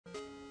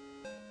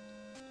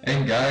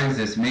Hey guys,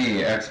 it's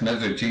me, X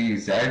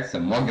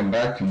and welcome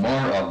back to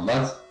more of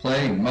Let's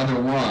Play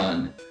Mother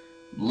 1.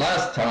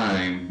 Last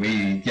time,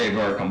 we gave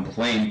our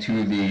complaint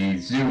to the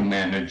zoo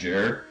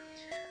manager,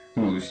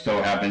 who so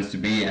happens to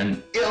be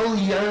an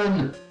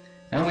alien,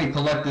 and we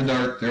collected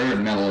our third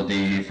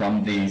melody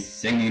from the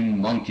singing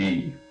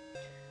monkey.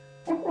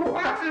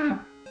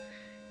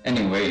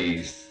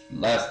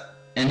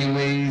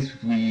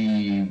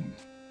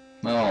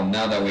 Well,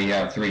 now that we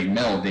have 3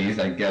 melodies,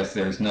 I guess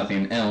there's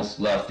nothing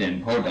else left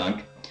in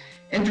Podunk.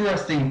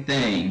 Interesting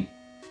thing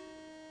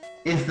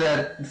is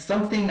that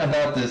something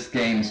about this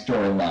game's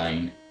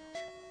storyline.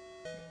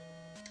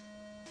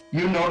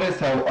 You notice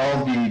how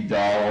all the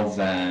dolls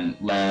and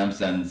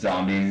lamps and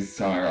zombies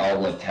are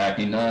all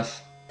attacking us?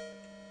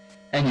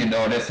 And you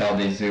notice how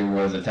the zoo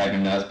was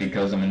attacking us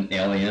because of an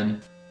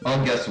alien?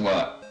 Well, guess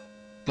what?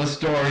 The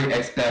story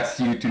expects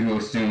you to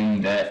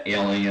assume that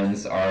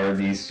aliens are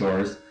the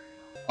source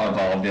of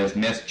all this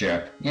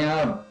mischief.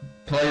 Yeah,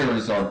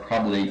 players are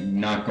probably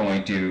not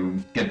going to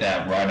get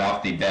that right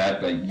off the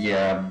bat, but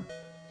yeah,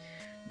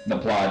 the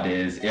plot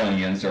is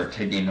aliens are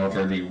taking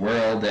over the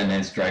world and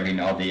it's driving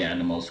all the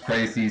animals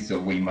crazy, so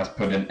we must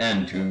put an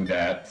end to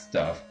that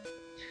stuff.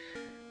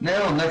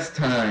 Now, next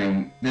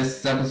time,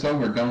 this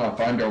episode, we're gonna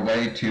find our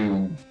way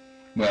to,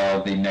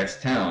 well, the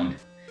next town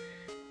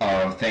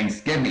of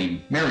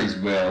Thanksgiving,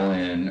 Marysville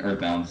in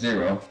Earthbound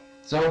Zero.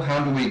 So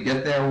how do we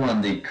get there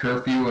when the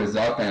curfew is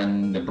up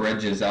and the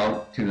bridge is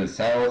out to the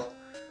south?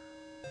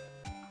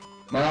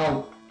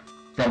 Well,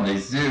 from the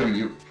zoo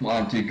you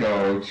want to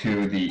go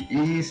to the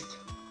east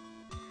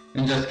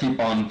and just keep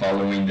on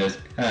following this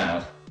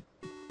path.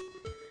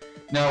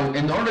 Now,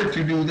 in order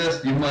to do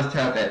this, you must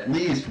have at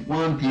least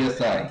 1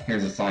 PSI.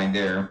 Here's a sign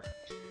there,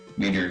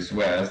 meters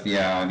west.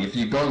 Yeah, if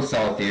you go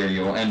south here,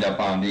 you'll end up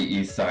on the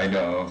east side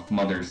of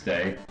Mother's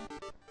Day.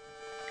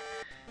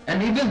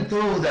 And even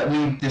though that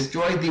we've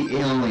destroyed the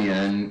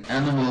alien,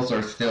 animals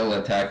are still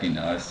attacking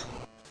us.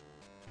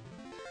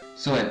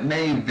 So it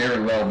may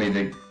very well be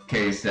the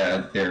case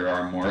that there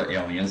are more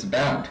aliens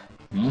about.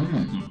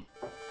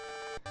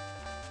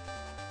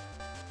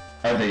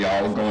 Are they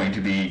all going to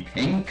be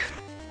pink?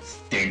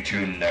 Stay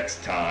tuned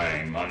next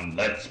time on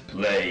Let's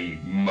Play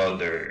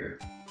Mother.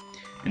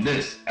 In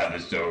this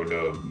episode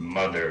of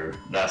Mother,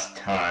 last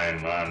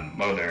time on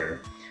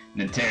Mother,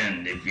 the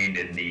 10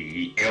 defeated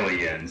the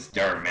alien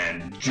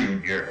Starman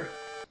Jr.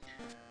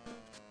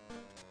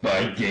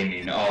 by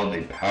gaining all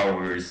the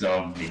powers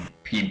of the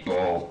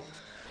people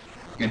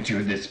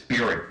into the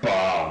spirit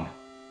bomb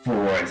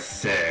for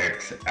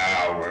 6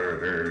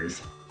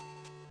 hours.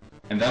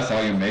 And that's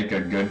how you make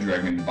a good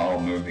Dragon Ball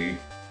movie.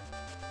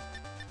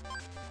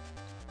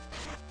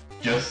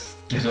 Just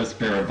get a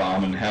spirit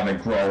bomb and have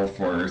it grow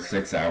for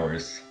 6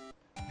 hours.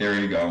 There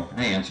you go.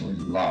 I actually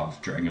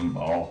love Dragon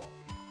Ball.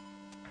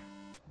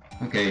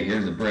 Okay,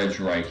 here's a bridge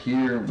right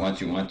here.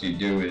 What you want to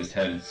do is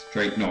head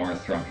straight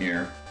north from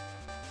here.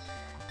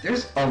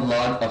 There's a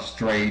lot of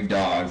stray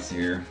dogs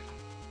here.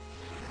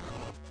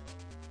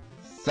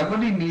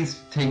 Somebody needs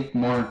to take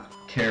more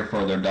care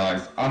for their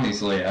dogs.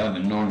 Obviously, I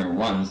haven't known her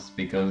once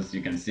because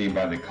you can see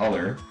by the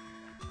color.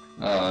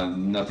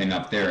 Nothing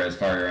up there as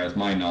far as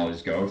my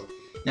knowledge goes.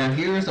 Now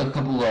here's a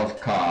couple of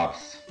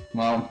cops.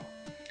 Well,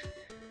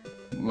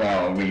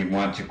 we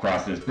want to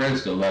cross this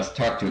bridge, so let's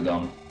talk to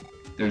them.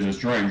 There's a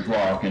strange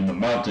rock in the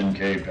mountain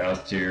cave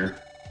past here.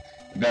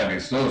 That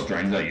is so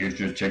strange that you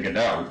should check it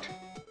out.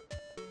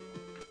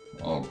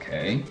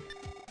 Okay.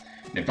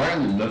 If I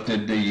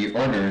lifted the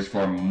orders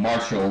for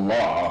martial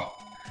law,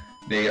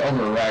 they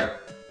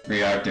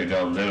overreacted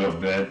a little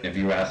bit, if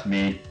you ask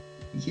me.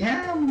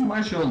 Yeah,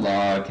 martial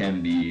law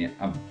can be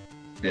a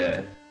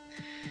bit.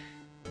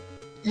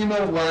 You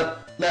know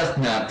what? Let's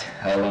not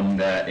tell them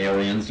that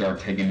aliens are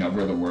taking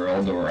over the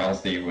world, or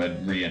else they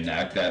would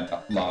reenact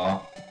that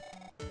law.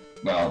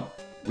 Well,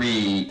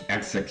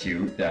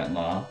 re-execute that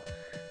law.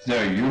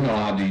 So you know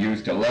how to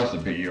use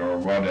telepathy or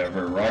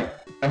whatever, right?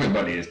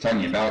 Everybody is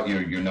talking about you,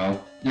 you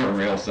know. You're a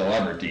real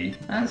celebrity.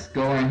 Let's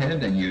go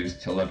ahead and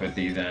use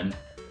telepathy then.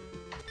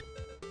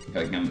 If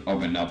I can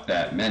open up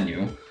that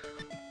menu.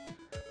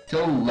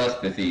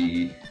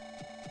 Telepathy.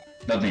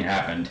 Nothing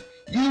happened.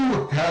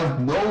 You have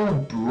no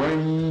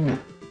brain!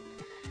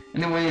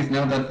 Anyways,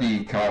 now that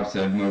the cops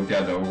have moved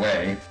out of the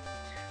way.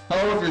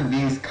 However,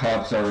 these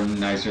cops are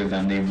nicer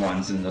than the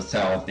ones in the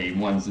south. The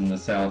ones in the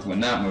south would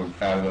not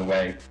move out of the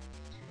way.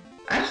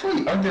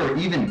 Actually, are there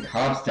even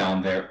cops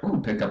down there?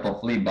 Ooh, pick up a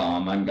flea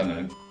bomb. I'm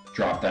gonna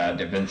drop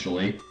that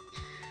eventually.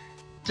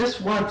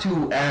 Just want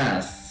to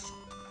ask,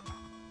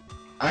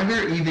 are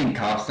there even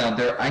cops out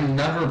there? I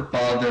never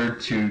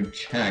bothered to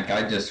check.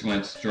 I just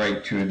went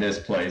straight to this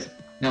place.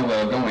 Now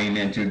we're going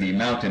into the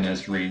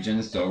mountainous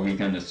region, so we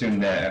can assume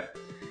that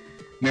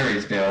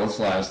Marysville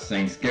 /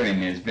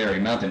 Thanksgiving is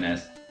very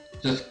mountainous.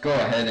 Just go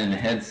ahead and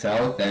head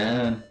south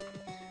and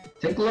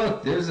take a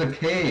look. There's a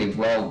cave.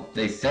 Well,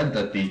 they said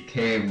that the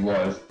cave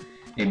was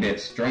a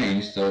bit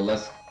strange, so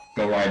let's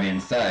go right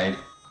inside.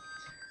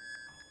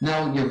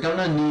 Now, you're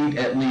gonna need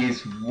at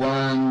least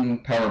 1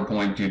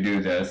 PowerPoint to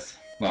do this.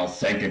 well,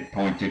 psychic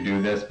point to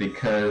do this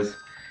because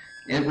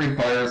it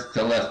requires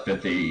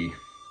telepathy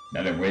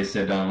that it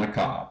wasted on a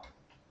cop.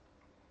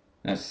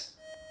 Let's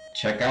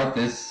check out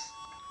this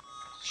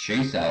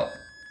seashell.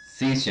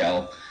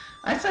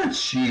 I said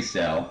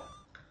she-shell.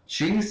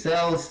 She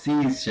sells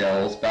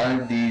seashells by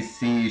the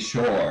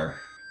seashore.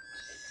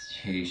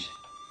 Sheesh.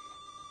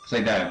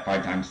 Say that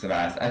 5 times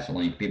fast.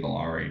 Actually, people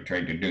already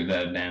tried to do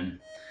that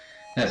then.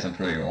 That's a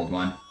pretty old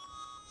one.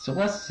 So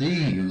let's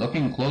see.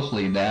 Looking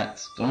closely, that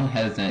stone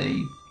has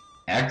a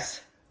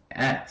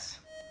XX.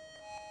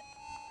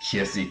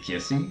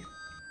 Kissy?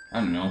 I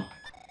don't know.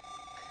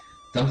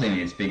 Something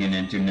is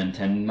beginning to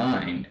Nintendo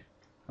mind.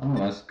 Oh,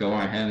 let's go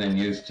ahead and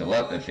use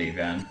telepathy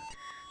then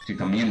to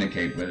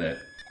communicate with it.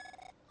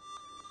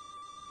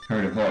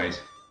 Heard a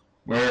voice.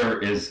 Where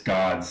is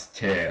God's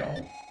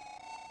tail?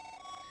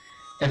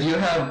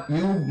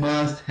 You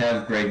must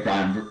have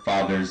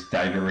great-grandfather's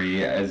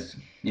diary as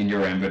in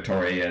your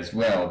inventory as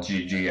well,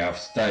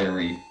 GGF's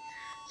diary.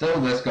 So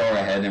let's go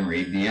ahead and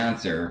read the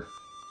answer.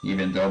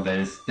 Even though that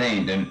is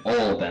stained and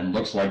old and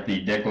looks like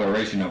the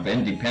Declaration of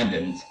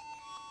Independence.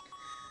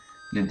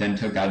 He then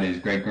took out his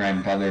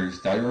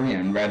great-grandfather's diary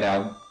and read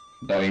out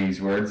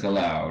these words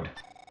aloud.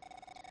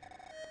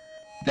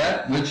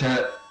 That which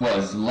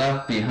was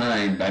left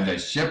behind by the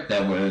ship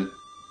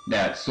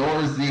that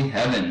soars the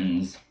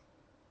heavens.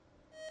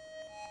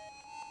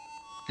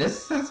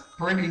 This is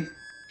pretty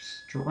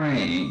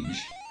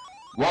strange.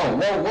 Whoa,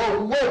 whoa,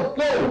 whoa, whoa,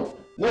 whoa,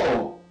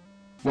 whoa,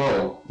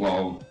 whoa,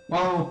 whoa,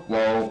 whoa,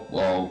 whoa,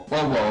 whoa,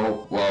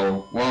 whoa,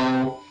 whoa,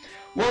 whoa.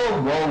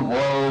 Whoa, whoa,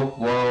 whoa,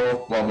 whoa,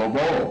 whoa, whoa,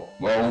 whoa,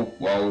 whoa, whoa,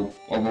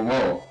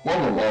 whoa,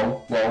 whoa,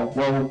 whoa, whoa,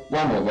 whoa,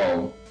 whoa,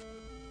 whoa,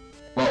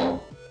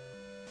 whoa,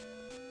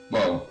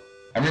 whoa.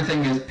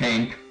 Everything is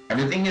pink.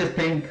 Everything is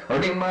pink,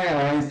 hurting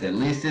my eyes. At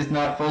least it's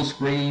not full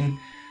screen,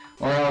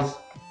 or else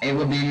it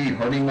would be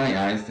hurting my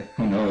eyes.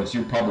 Who knows?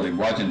 You're probably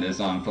watching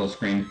this on full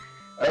screen.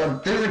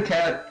 There's a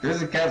cat.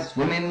 There's a cat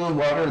swimming in the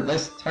water.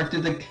 Let's talk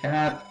to the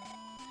cat.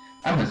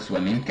 I'm a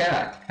swimming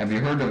cat. Have you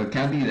heard of a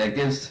candy that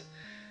gives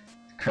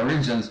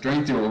courage and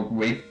strength to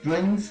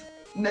weaklings?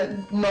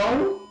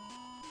 No?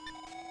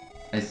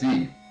 I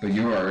see, but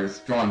you are a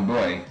strong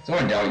boy, so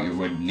I doubt you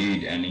would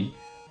need any.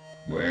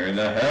 Where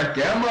the heck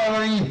am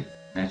I?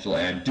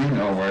 Actually, I do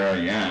know where I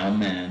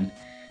am, and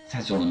it's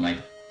actually my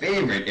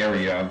favorite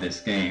area of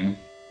this game.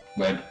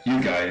 But you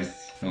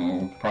guys,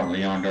 who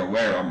probably aren't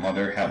aware of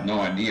Mother, have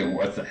no idea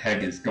what the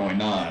heck is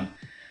going on.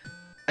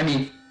 I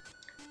mean,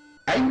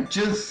 I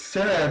just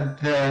said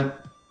that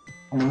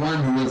the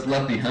one who was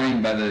left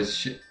behind by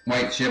the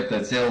white ship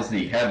that sails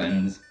the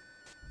heavens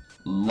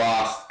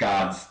lost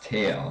God's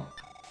tail.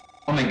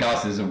 Oh my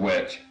gosh, is a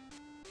witch.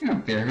 You're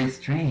very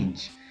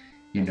strange.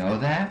 You know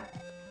that?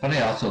 But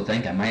I also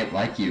think I might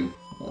like you.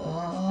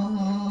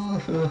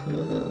 Oh,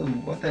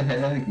 what the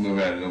heck? Move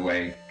out of the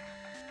way.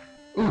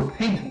 Ooh,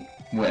 pink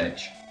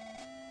witch.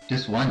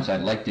 Just once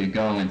I'd like to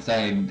go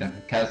inside the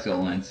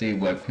castle and see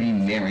what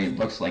Queen Mary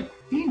looks like.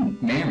 Queen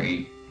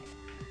Mary?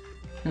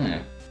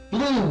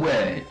 Blue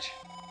witch.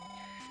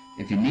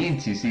 If you need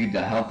to see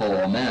the helpful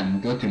old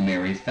man, go to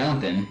Mary's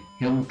fountain.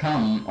 He'll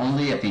come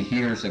only if he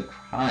hears a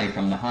cry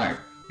from the heart.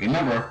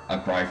 Remember, a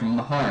cry from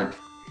the heart.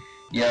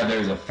 Yeah,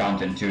 there's a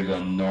fountain to the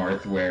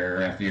north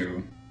where if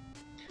you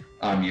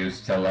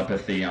use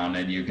telepathy on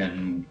it, you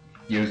can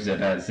use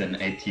it as an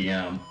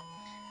ATM.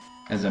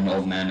 As an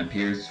old man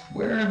appears,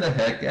 where the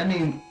heck am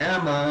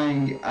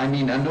I? I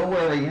mean, I know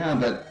where I am,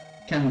 but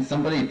can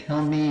somebody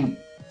tell me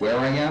where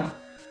I am?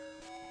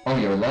 Oh,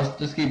 you're lost?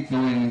 Just keep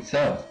going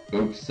south.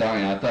 Oops,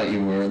 sorry, I thought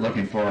you were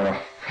looking for a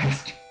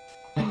rest.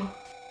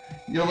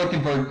 You're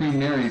looking for Queen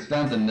Mary's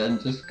fountain, then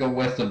just go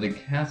west of the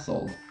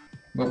castle.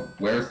 But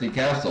where's the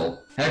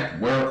castle? Heck,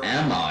 where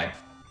am I?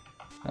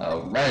 A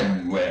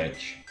red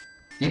witch.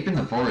 Deep in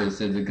the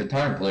forest is a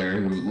guitar player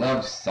who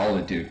loves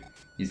solitude.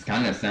 He's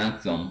kind of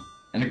handsome,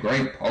 and a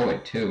great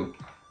poet too.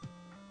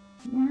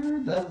 Where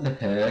the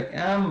heck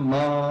am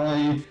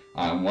I?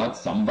 I want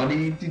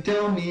somebody to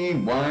tell me,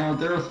 why are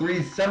there 3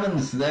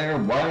 7s there?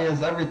 Why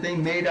is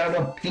everything made out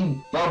of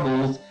pink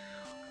bubbles?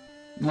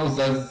 Almost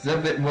as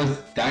if it was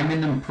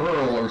diamond and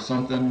pearl or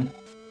something.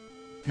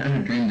 I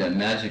dreamed that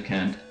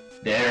Magicant.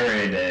 There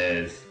it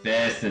is.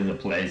 This is the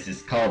place.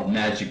 It's called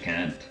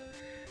Magicant.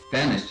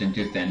 Vanished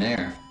into thin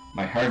air.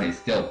 My heart is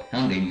still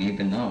pounding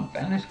even though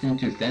vanished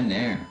into thin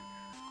air.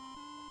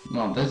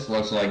 Well, this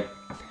looks like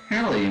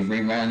apparently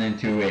we ran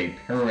into a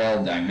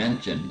parallel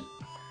dimension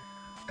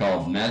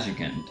called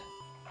Magicant.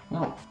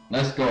 Well,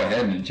 let's go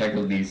ahead and check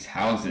out these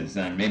houses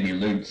and maybe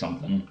loot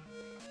something.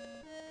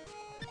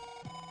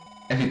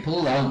 If you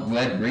pull out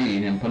red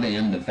reed and put it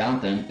in the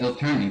fountain, it'll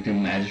turn into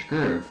magic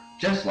herb,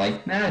 just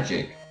like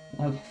magic.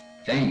 Well,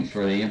 thanks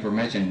for the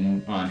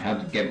information on how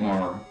to get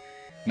more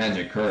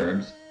magic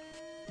herbs.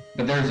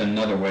 But there's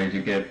another way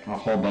to get a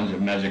whole bunch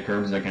of magic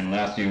herbs that can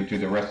last you to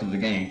the rest of the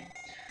game.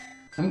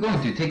 I'm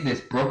going to take this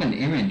broken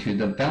earring to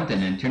the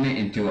fountain and turn it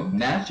into a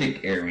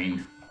magic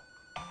earring.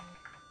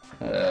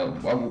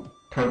 What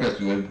purpose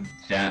would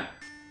that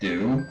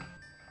do?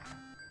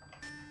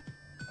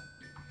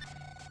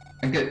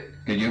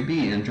 Could you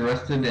be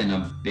interested in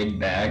a big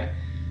bag?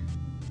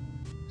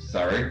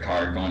 Sorry,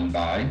 car going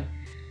by.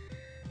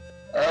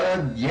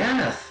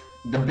 Yes!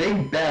 The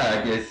big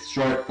bag is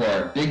short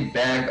for Big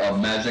Bag of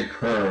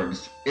Magic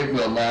Herbs. It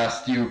will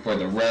last you for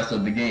the rest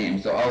of the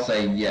game, so I'll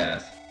say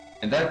yes.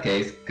 In that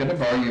case, could I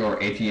borrow your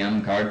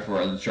ATM card for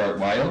a short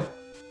while?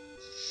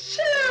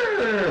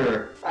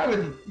 Sure! I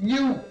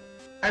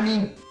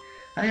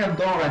have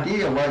no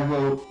idea why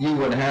you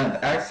would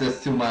have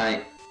access to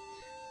my,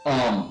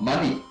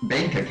 money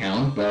bank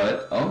account,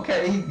 but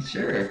okay,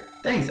 sure.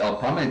 Thanks, I'll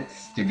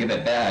promise to give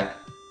it back,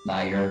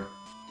 liar.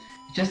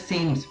 It just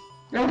seems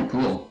really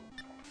cool.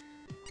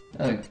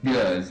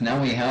 Good.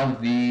 Now we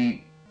have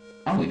the...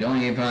 Oh, we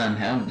don't even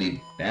have the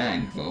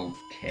bag.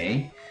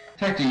 Okay.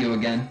 Talk to you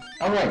again.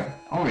 Alright,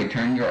 I'll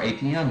return your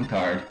ATM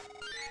card.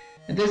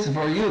 And this is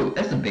for you.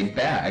 It's a big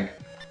bag.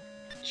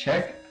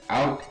 Check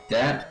out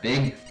that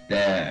big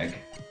bag.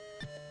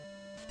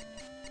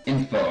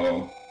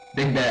 Info.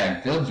 Big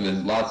bag filled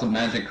with lots of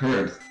magic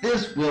herbs.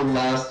 This will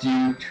last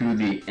you to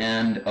the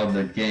end of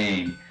the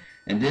game.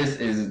 And this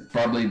is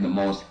probably the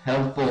most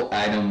helpful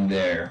item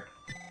there.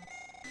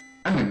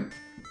 I'm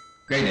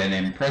great at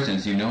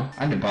impressions, you know.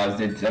 I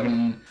deposited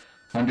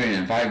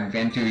 705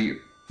 into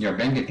your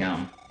bank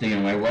account.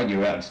 Taking away what you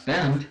have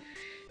spent,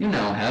 you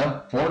now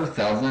have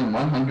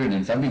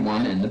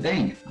 4,171 in the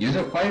bank. Use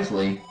it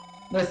wisely.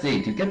 Let's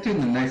see, to get to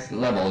the next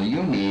level,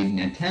 you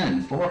need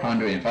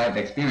 405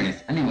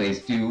 experience.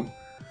 Anyways, do you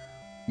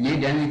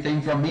need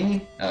anything from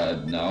me?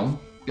 No.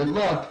 Good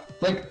luck.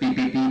 Click beep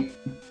beep beep.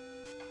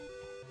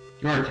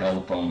 Your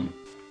telephone.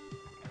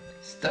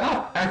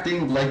 Stop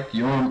acting like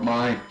you're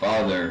my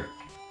father.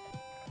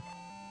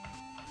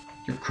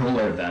 You're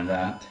cooler than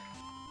that.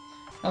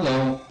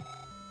 Hello.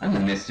 I'm the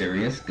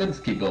mysterious goods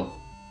keeper.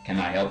 Can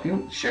I help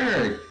you?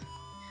 Sure.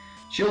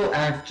 She'll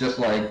act just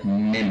like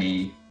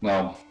Mimi.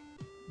 Well,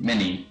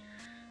 Minnie.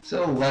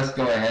 So let's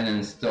go ahead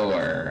and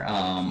store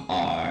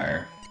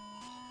our...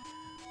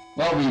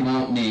 Well, we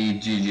won't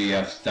need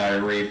GGF's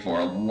diary for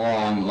a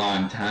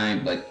long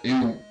time, but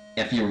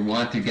if you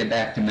want to get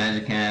back to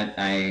Magicant,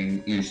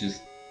 you should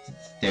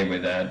stay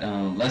with that.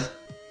 Let's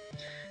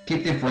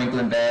keep the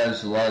Franklin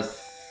badge. Let's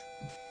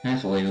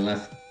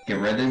get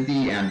rid of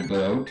the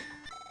antidote.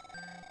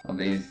 I'll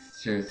be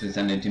sure to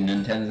send it to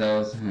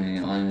Nintendo's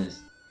on this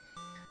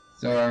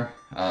store.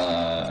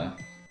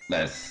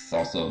 Let's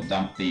also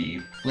dump the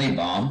flea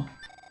bomb.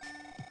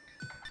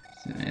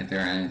 Is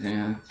there anything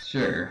else?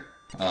 Sure.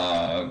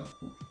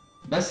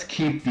 Let's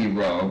keep the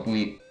rope.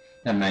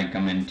 That might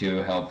come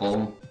into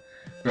helpful.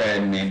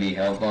 Bread may be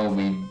helpful.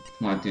 We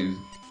want to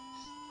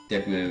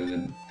stick with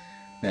the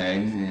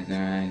bag. Is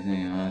there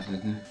anything else?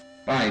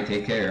 Bye,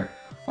 take care.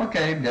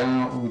 Okay,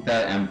 now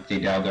that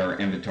emptied out our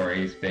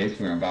inventory space.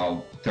 We're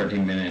about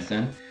 13 minutes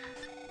in.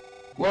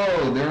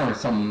 Whoa, there are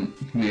some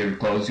weird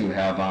clothes you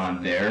have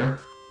on there.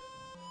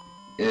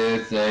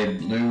 It's a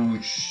blue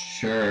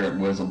shirt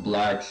with a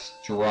black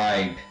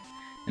stripe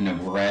and a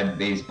red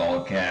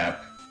baseball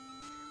cap,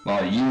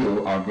 while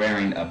you are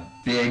wearing a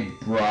big,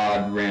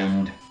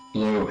 broad-rimmed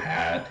blue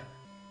hat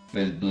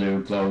with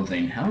blue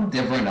clothing. How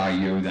different are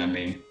you than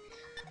me?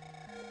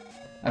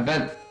 I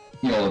bet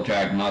you'll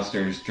attract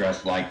monsters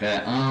dressed like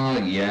that. Oh,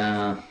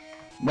 yeah.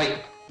 Wait,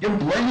 you're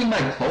blaming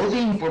my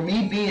clothing for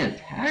me being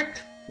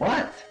attacked?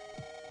 What?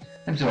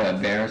 I'm so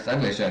embarrassed. I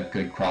wish I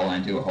could crawl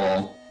into a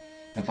hole.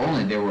 If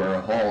only there were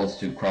holes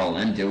to crawl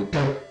into.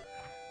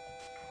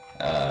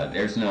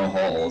 There's no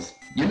holes.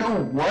 You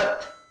know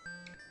what?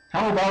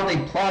 How about a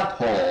plot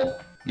hole?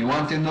 You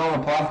want to know a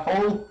plot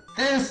hole?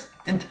 This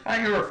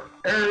entire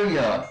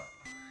area.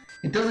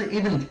 It doesn't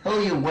even tell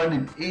you what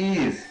it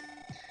is.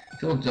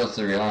 Feel just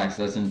to relax,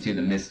 listen to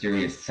the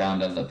mysterious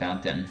sound of the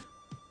fountain.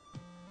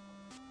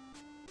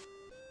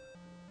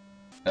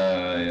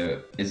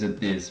 Is it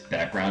this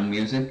background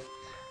music?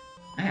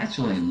 I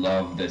actually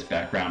love this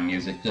background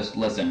music, just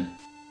listen.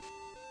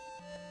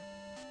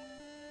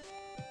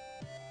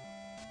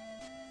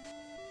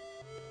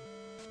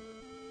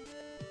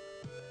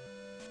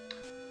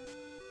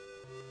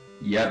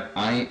 Yep,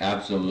 I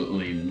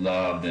absolutely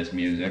love this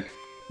music.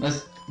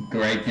 Let's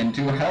break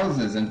into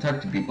houses and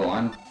talk to people.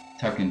 I'm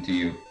talking to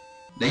you.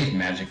 These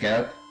magic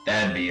out?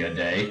 That'd be a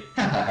day.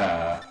 Ha ha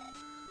ha.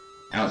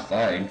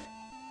 Outside?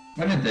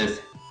 What is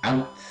this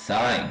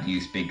outside you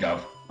speak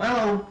of?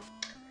 Well,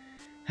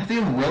 have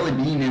you really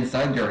been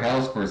inside your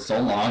house for so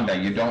long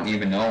that you don't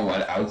even know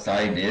what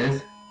outside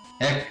is?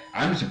 Heck,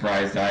 I'm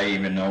surprised I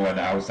even know what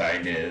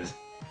outside is.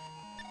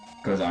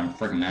 Because I'm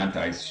freaking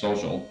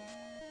antisocial.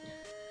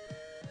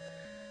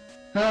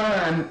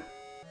 Well,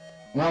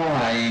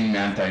 I'm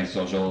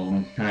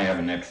antisocial. I have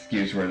an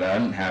excuse for that,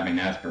 having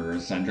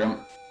Asperger's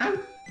syndrome.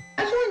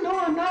 Actually, no,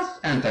 I'm not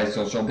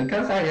antisocial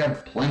because I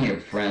have plenty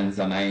of friends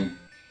and I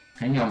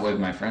hang out with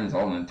my friends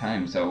all the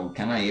time, so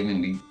can I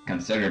even be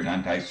considered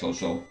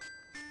antisocial?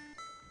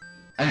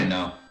 I don't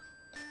know.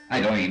 I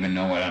don't even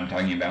know what I'm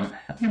talking about.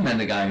 Have you met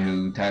the guy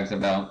who talks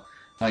about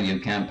how you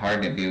can't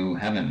part if you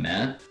haven't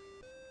met?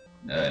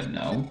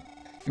 No.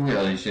 You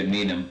really should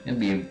meet him. He'll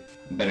be a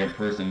better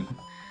person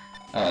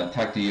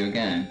talk to you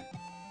again.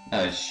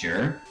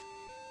 Sure.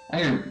 I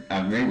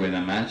agree with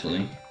him,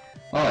 actually.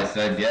 Well, I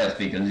said yes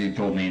because he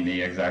told me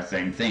the exact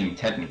same thing,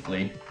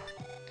 technically.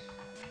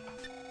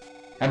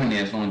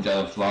 Happiness won't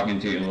just flock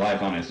into your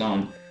life on its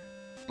own,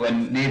 but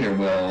neither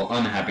will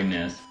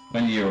unhappiness.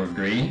 When you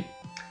agree?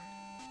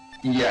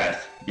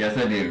 Yes, yes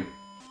I do.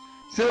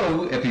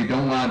 So, if you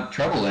don't want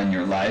trouble in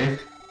your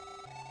life,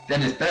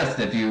 then it's best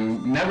if you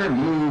never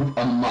move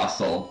a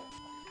muscle.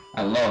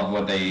 I love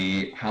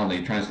how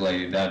they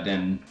translated that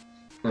in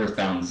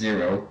Earthbound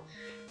Zero.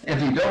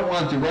 If you don't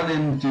want to run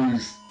into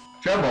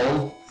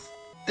trouble,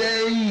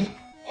 stay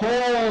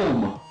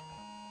home!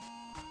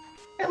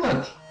 Hey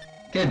look,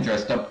 kid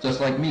dressed up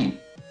just like me.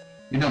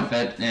 You don't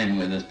fit in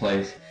with this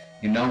place.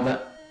 You know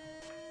that?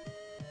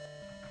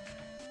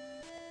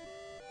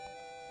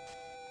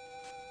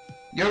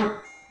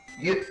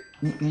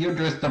 You're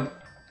dressed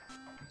up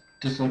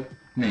just like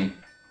me.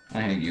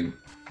 I hate you.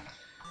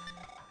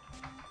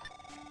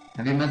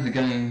 Have you met the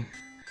guy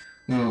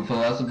who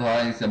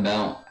philosophizes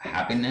about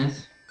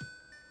happiness?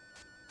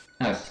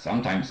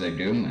 Sometimes they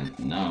do, but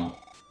no.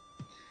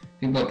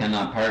 People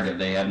cannot part if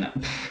they have no.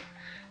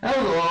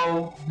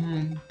 Hello!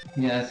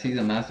 Yes, he's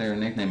a master of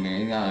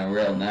nicknaming. He's got a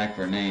real knack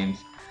for names.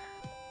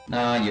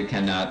 No, you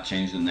cannot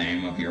change the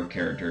name of your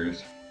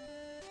characters.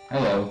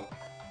 Hello.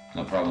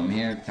 No problem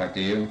here. Talk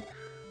to you.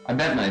 I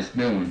bent my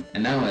spoon,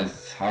 and now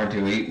it's hard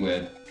to eat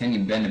with. Can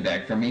you bend it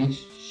back for me?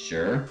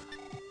 Sure.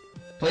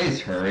 Please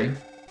hurry.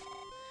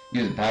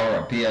 Use the power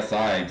of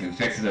PSI to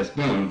fix the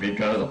spoon,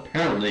 because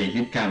apparently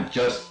he can't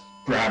just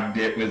grabbed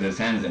it with his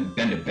hands and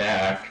bent it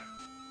back.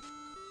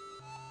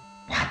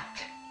 What?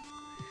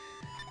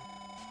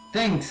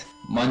 Thanks.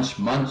 Munch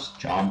munch,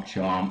 chomp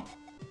chomp.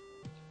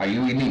 Are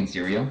you eating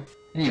cereal?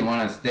 And you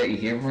want to stay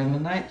here for the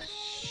night?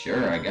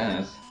 Sure, I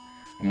guess.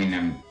 I mean,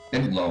 I'm a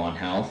bit low on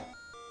health.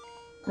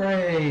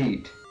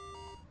 Great.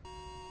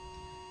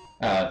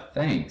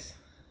 Thanks.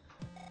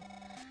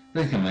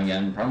 Please come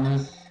again,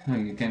 promise?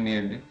 You came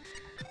here.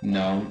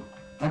 No.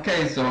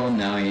 Okay, so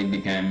now he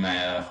became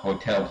a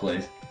hotel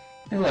place.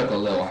 Hey look, a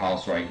little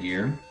house right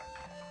here.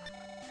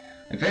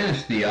 I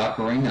finished the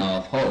Ocarina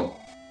of Hope.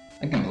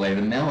 I can play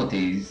the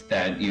melodies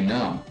that you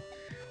know.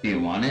 Do you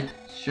want it?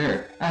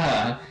 Sure.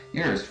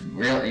 You're a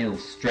real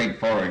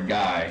straightforward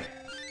guy.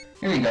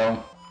 Here you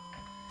go.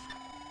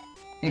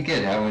 Hey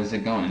kid, how is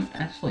it going?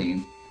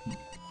 Actually,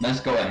 let's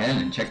go ahead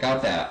and check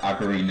out that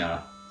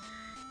Ocarina.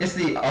 It's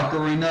the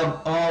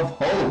Ocarina of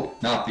Hope,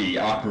 not the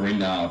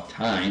Ocarina of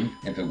Time.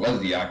 If it was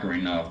the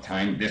Ocarina of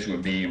Time, this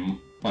would be a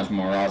much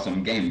more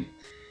awesome game.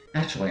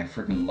 Actually, I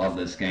freaking love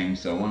this game,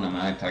 so what am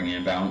I talking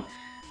about?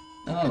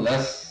 Oh,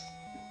 let's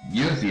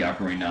use the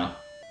Ocarina.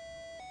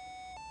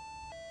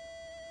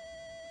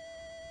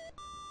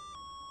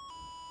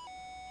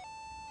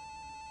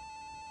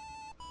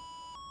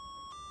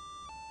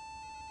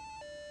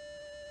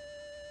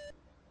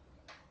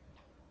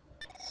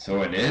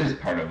 So it is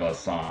part of a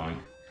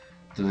song.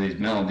 So these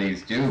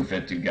melodies do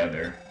fit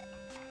together.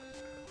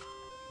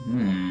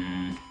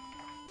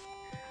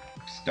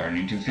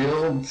 Starting to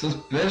feel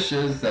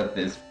suspicious that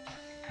this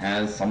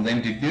has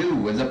something to do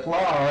with the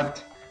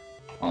plot.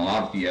 Well,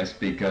 obvious,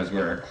 because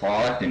we're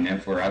collecting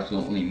it for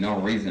absolutely no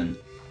reason.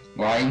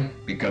 Why?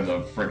 Because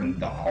of frickin'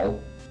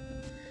 doll.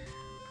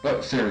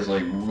 But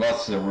seriously,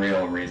 what's the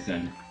real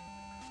reason?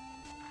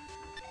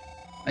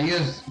 I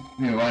used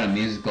to run a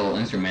musical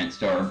instrument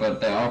store,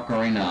 but the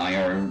ocarina I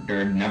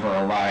ordered never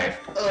arrived.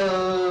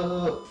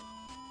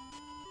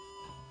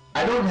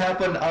 I don't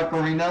have an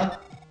ocarina.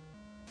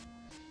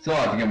 So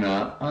I've given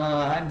up.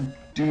 I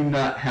do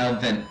not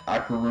have an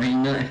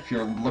ocarina if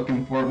you're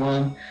looking for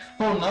one.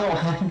 Oh no,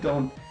 I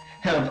don't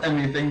have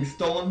anything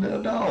stolen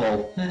at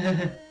all.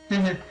 I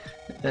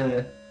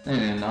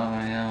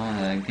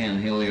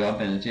can't heal you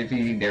up in a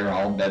jiffy. They're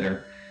all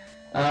better.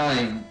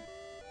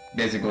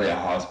 Basically a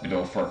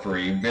hospital for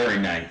free. Very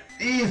nice.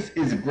 This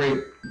is a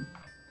great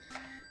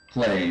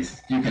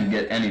place. You can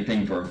get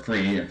anything for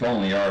free. If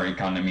only our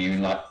economy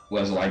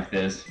was like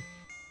this.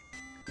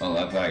 Well,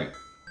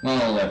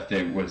 if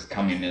it was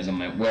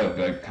communism, it would,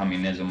 but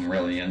communism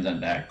really isn't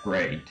that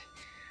great.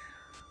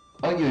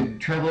 Oh, you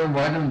traveler,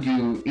 why don't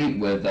you eat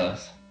with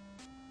us?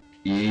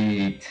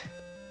 Eat.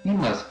 We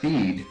must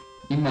feed.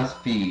 We must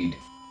feed.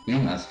 We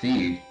must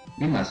feed.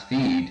 We must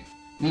feed.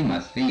 We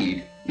must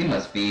feed. We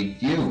must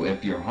feed you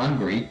if you're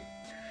hungry.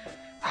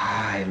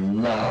 I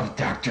love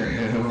Doctor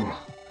Who.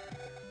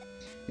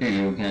 Here,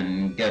 you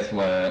can guess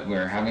what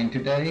we're having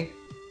today?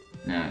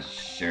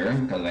 Sure,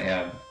 because I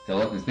have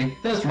telepathy.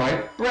 That's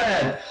right,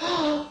 bread!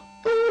 Food!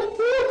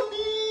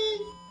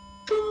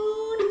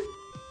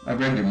 I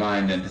read your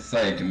mind and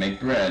decided to make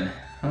bread.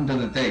 How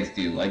does it taste?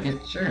 Do you like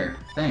it? Sure,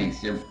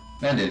 thanks. Your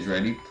bed is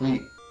ready.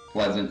 Please,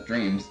 pleasant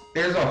dreams.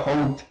 There's a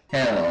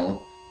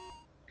hotel.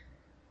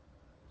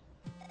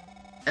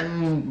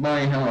 And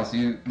my house,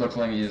 you look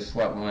like you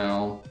slept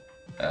well.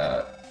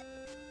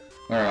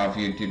 We're off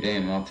you today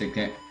and I'll take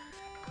care.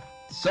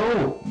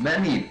 So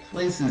many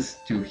places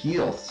to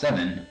heal.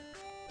 7.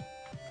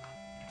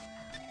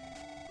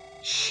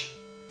 Shh.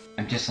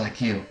 I'm just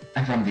like you.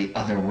 I'm from the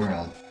other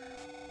world.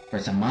 For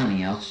some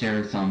money, I'll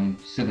share some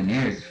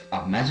souvenirs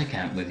of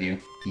Magicant with you.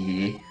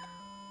 Hee.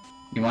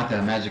 You want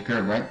the magic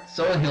herb, right?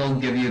 So he'll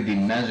give you the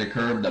magic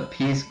herb, the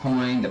peace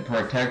coin, the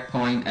protect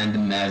coin, and the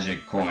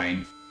magic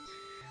coin.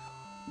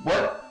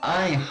 What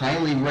I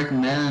highly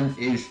recommend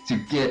is to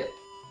get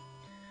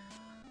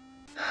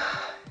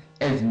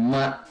as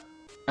much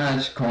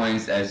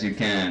coins as you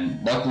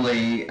can.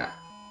 Luckily,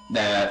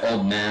 that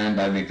old man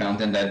by the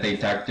fountain that they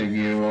talked to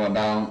you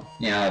about,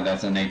 yeah,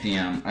 that's an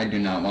ATM. I do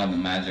not want the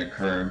magic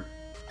herb.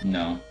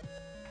 No.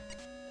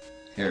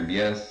 Herb,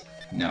 yes.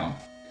 No.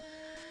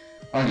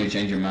 Oh, you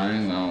change your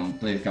mind? Well,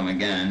 please come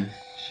again.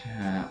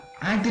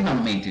 I did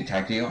not mean to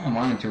talk to you. I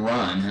wanted to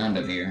run out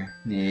of here.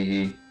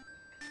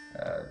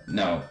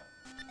 No.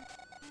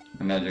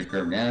 The magic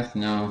herb, yes,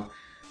 no.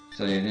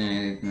 So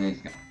you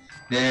please come.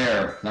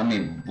 There! Let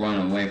me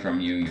run away from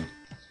you, you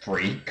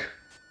freak.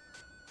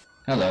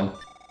 Hello.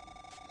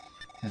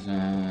 The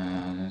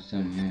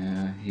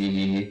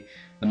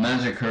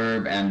magic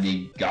herb and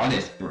the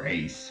goddess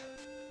brace.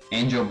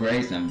 Angel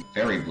brace and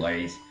fairy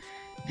blaze.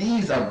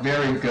 These are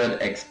very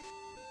good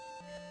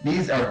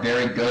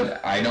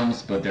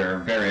items, but they're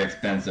very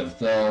expensive,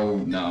 so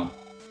no.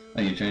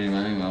 Oh, you changing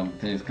your mind? Well,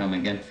 please come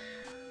again.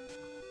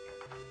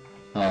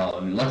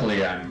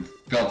 Luckily I'm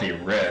filthy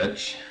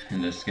rich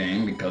in this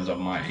game because of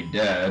my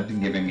dad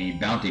giving me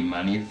bounty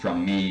money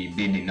from me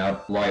beating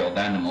up wild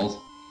animals.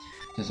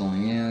 Just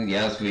only you.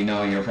 Yes, we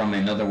know you're from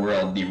another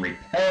world. The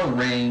repel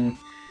ring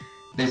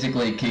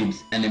basically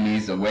keeps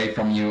enemies away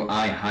from you.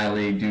 I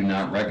highly do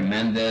not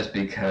recommend this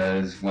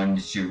because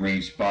once you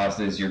reach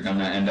bosses, you're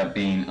gonna end up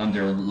being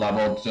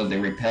under-leveled, so the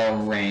repel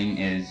ring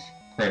is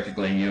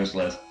practically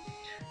useless.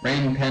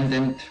 Rain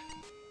pendant,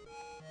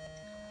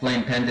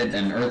 flame pendant,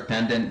 and earth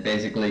pendant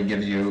basically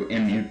gives you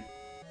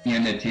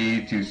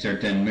immunity to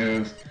certain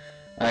moves.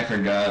 I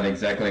forgot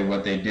exactly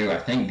what they do. I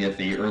think that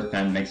the earth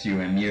pendant makes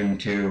you immune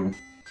to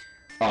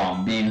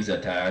beams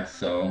attacks,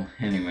 so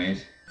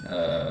anyways,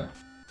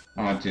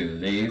 I want to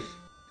leave,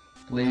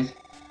 please.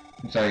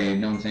 I'm sorry,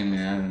 you don't seem to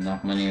have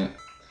enough money.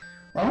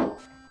 Well,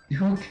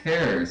 who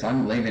cares?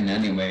 I'm leaving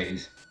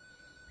anyways.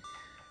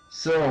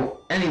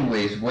 So,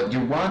 anyways, what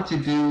you want to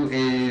do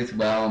is,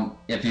 well,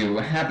 if you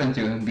happen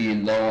to be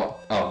low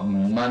of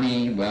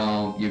money,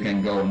 well, you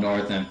can go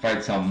north and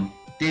fight some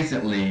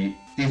decent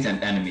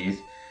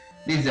enemies.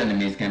 These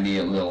enemies can be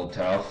a little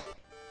tough.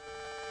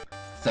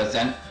 Such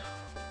as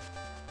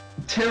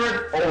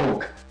Terran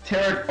Oak.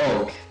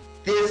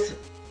 This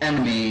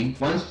enemy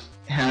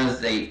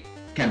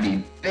can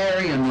be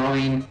very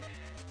annoying,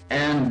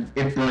 and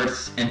it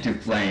bursts into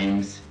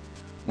flames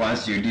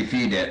once you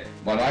defeat it.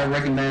 What I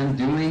recommend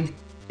doing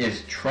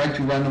is try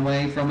to run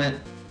away from it.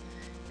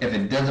 If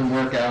it doesn't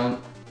work out,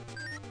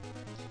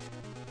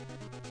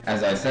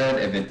 as I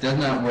said, if it does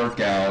not work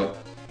out,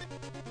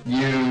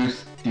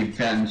 use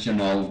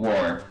Defensional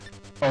Warp,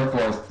 or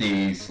Force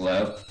D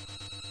Slip,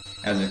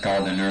 as it's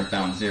called in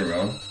Earthbound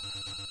Zero.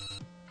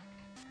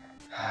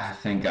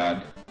 Thank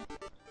God.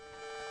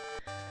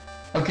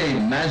 Okay,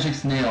 Magic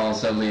Snail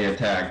suddenly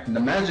attacked. The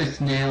Magic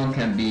Snail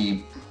can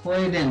be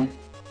played in,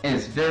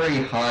 is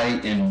very high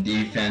in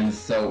defense,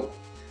 so,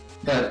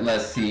 but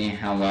let's see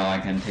how well I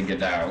can take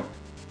it out.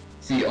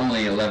 See,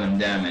 only 11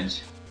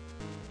 damage.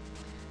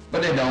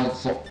 But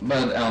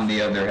on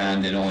the other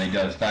hand, it only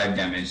does 5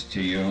 damage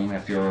to you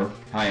if you're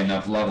high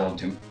enough level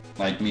to,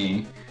 like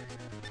me.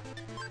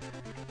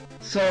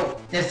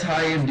 So, it's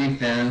high in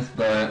defense,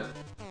 but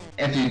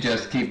if you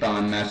just keep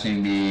on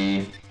mashing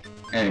the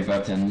A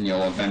button,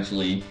 you'll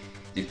eventually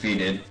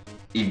defeat it.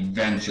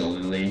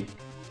 Eventually,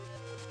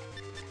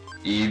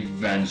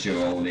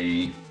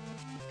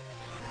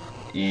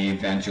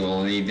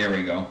 there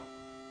we go.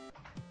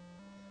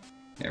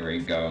 There we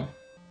go.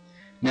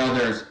 Now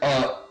there's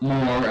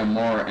more and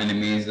more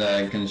enemies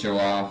that I can show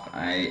off.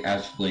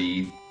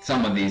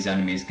 Some of these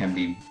enemies can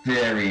be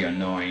very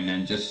annoying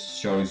and just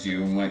shows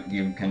you what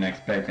you can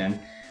expect. And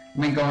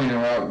when going the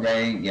right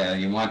way, yeah,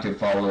 you want to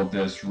follow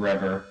this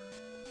river.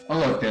 Oh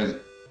look,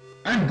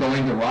 I'm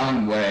going the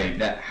wrong way.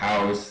 That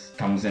house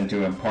comes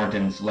into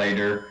importance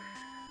later.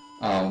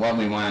 What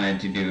we wanted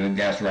to do,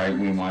 that's right,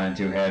 we wanted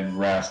to head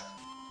west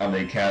of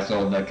the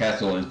castle. The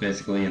castle is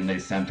basically in the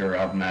center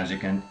of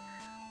Magicant.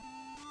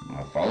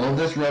 Follow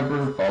this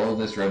river,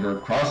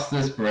 cross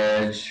this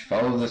bridge,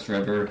 follow this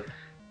river.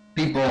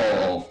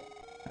 People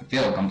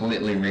feel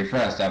completely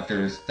refreshed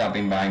after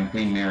stopping by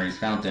Queen Mary's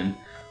fountain.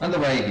 On the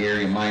way here,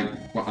 you might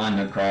run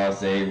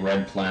across a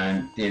red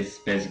plant. It's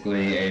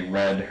basically a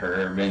red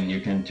herb, and you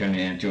can turn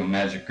it into a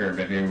magic herb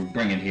if you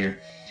bring it here.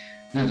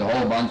 There's a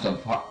whole bunch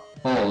of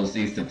holes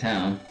east of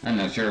town. I'm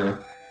not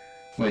sure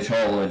which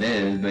hole it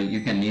is, but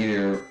you can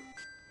hear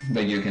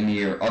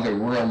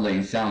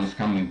otherworldly sounds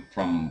coming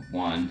from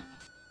one.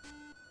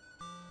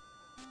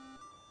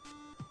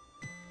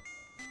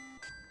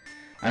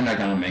 I'm not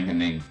gonna make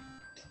any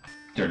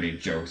dirty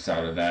jokes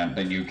out of that,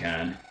 but you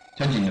can.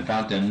 Touching the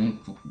fountain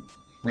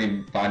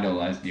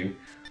revitalized you.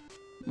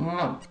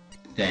 Well,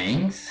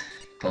 thanks.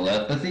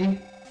 Telepathy?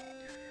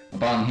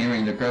 Upon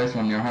hearing the cries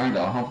from your heart,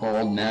 a humble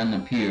old man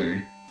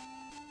appeared.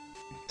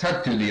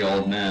 Talk to the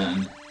old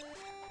man.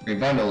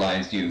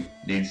 Revitalized you.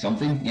 Need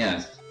something?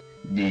 Yes.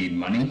 Need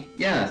money?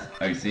 Yes.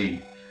 I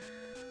see.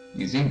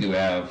 You seem to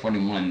have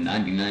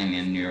 $41.99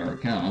 in your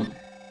account.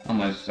 How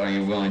much are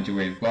you willing to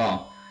raise?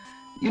 Well,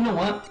 you know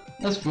what?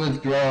 Let's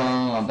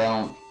withdraw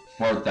about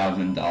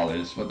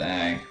 $4,000. What the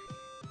heck?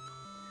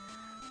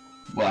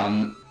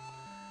 Well,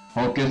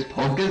 hocus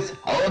pocus,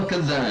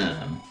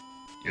 alakazam.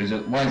 Use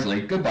it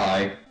wisely.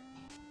 Goodbye.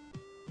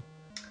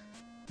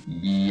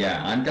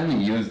 Yeah, I'm gonna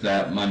use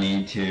that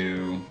money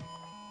to...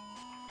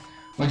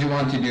 What you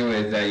want to do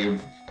is that you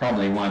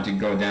probably want to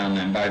go down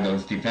and buy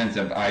those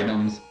defensive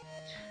items.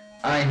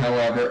 I,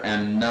 however,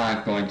 am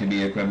not going to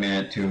be equipping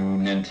it to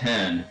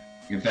Nintendo.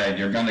 In fact,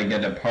 you're gonna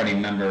get a party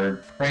member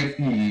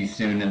pretty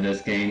soon in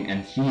this game,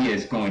 and he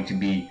is going to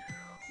be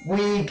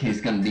weak. He's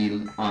gonna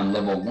be on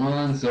level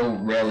 1, so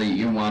really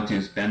you want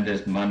to spend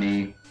this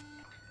money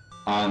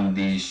on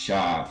these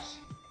shops.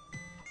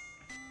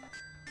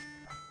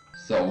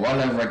 So what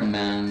I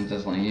recommend,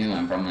 just like you,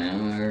 I'm from my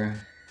owner.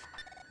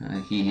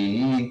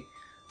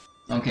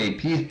 Okay,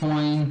 Peace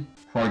Coin,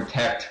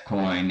 Protect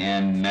Coin,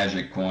 and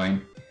Magic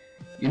Coin.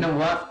 You know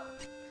what?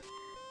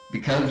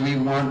 Because we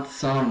want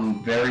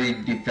some very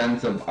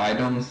defensive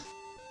items,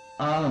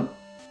 I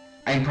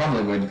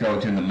probably would go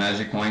to the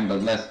Magic Coin,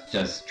 but let's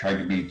just try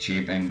to be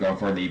cheap and go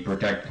for the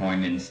Protect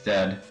Coin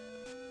instead.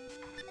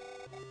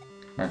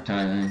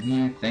 Part-time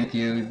here, thank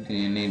you. Do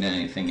you need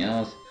anything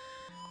else?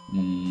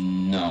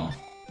 No.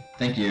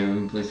 Thank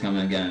you, please come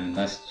again.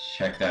 Let's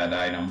check that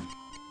item.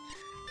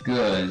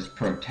 Goods,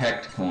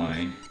 Protect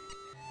Coin.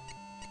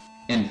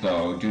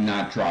 Info, do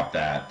not drop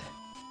that.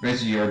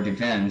 Raises your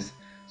defense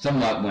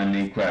somewhat when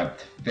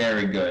equipped.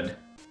 Very good.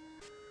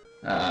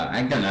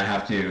 I'm gonna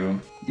have to...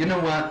 You know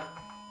what?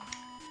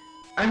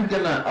 I'm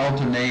gonna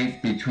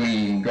alternate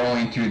between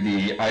going to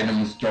the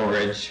item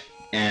storage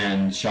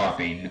and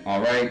shopping,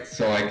 alright?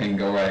 So I can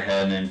go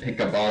ahead and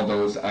pick up all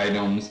those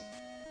items.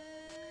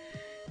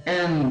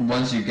 And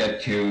once you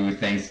get to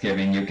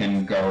Thanksgiving, you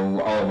can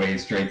go all the way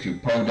straight to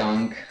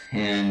Podunk,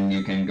 and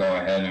you can go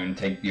ahead and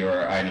take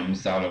your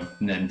items out of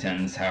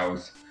Nintendo's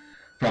house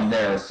from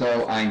there.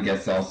 So I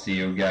guess I'll see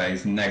you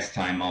guys next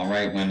time,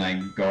 alright, when I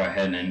go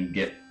ahead and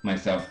get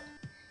myself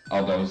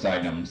all those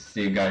items.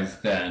 See you guys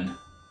then.